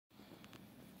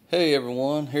Hey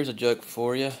everyone, here's a joke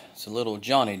for you. It's a little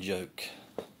Johnny joke.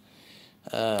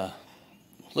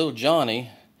 Little Johnny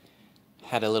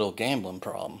had a little gambling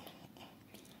problem.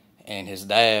 And his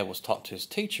dad was talking to his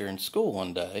teacher in school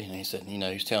one day, and he said, he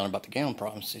was telling her about the gambling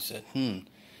problems. He said,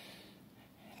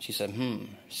 She said,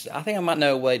 She said, I think I might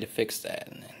know a way to fix that.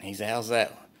 And he said, how's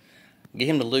that? Get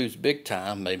him to lose big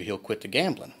time, maybe he'll quit the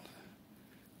gambling.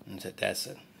 And his dad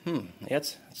said, yeah,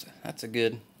 that's a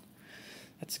good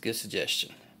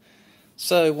suggestion.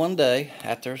 So one day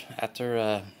after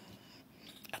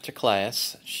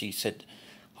class, she said,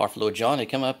 "Harf, little Johnny,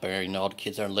 come up there. All the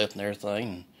kids are left and everything."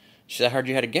 And she said, "I heard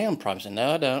you had a gambling problem." I said,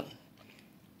 "No, I don't." I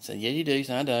said, "Yeah, you do." He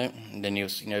said, "I don't." And then he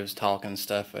was talking and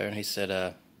stuff there, and he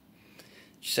said,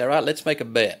 she said, "All right, let's make a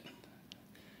bet."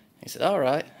 He said, "All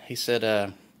right." He said,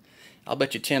 "I'll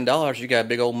bet you $10 you got a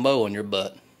big old mole in your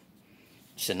butt."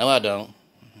 She said, "No, I don't."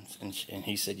 And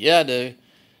he said, "Yeah, I do."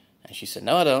 And she said,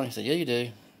 "No, I don't." He said, "Yeah, you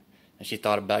do." And she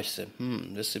thought about it. She said,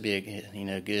 this would be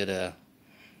a good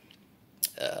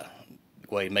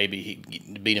way maybe he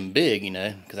beat him big,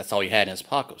 because that's all he had in his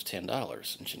pocket was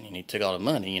 $10. And he took all the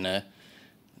money,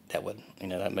 that would,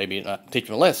 that maybe not teach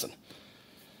him a lesson.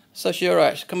 So she, all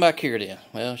right, she come back here then.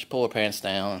 Well, she pulled her pants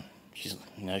down. And she's,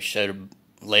 showed her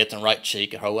left and right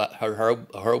cheek, her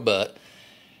butt.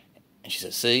 And she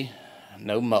said, "See,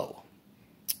 no mole."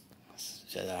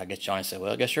 I guess Johnny said,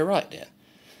 "Well, I guess you're right then."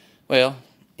 Well,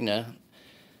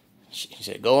 she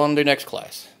said, "Go on to next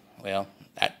class." Well,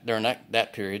 during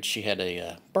that period, she had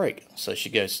a break. So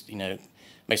she goes,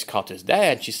 makes a call to his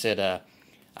dad. And she said,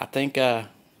 "I think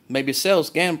maybe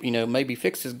maybe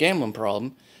fix his gambling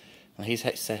problem." And he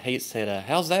said,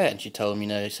 "How's that?" And she told him,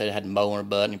 he said it had a mole in her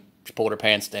butt, and she pulled her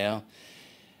pants down.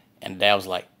 And Dad was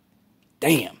like,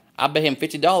 "Damn, I bet him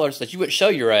 $50 that you wouldn't show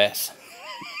your ass."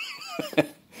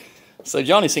 So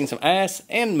Johnny seen some ass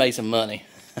and made some money.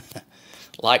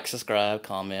 Like, subscribe,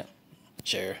 comment,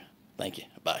 share. Thank you.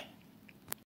 Bye.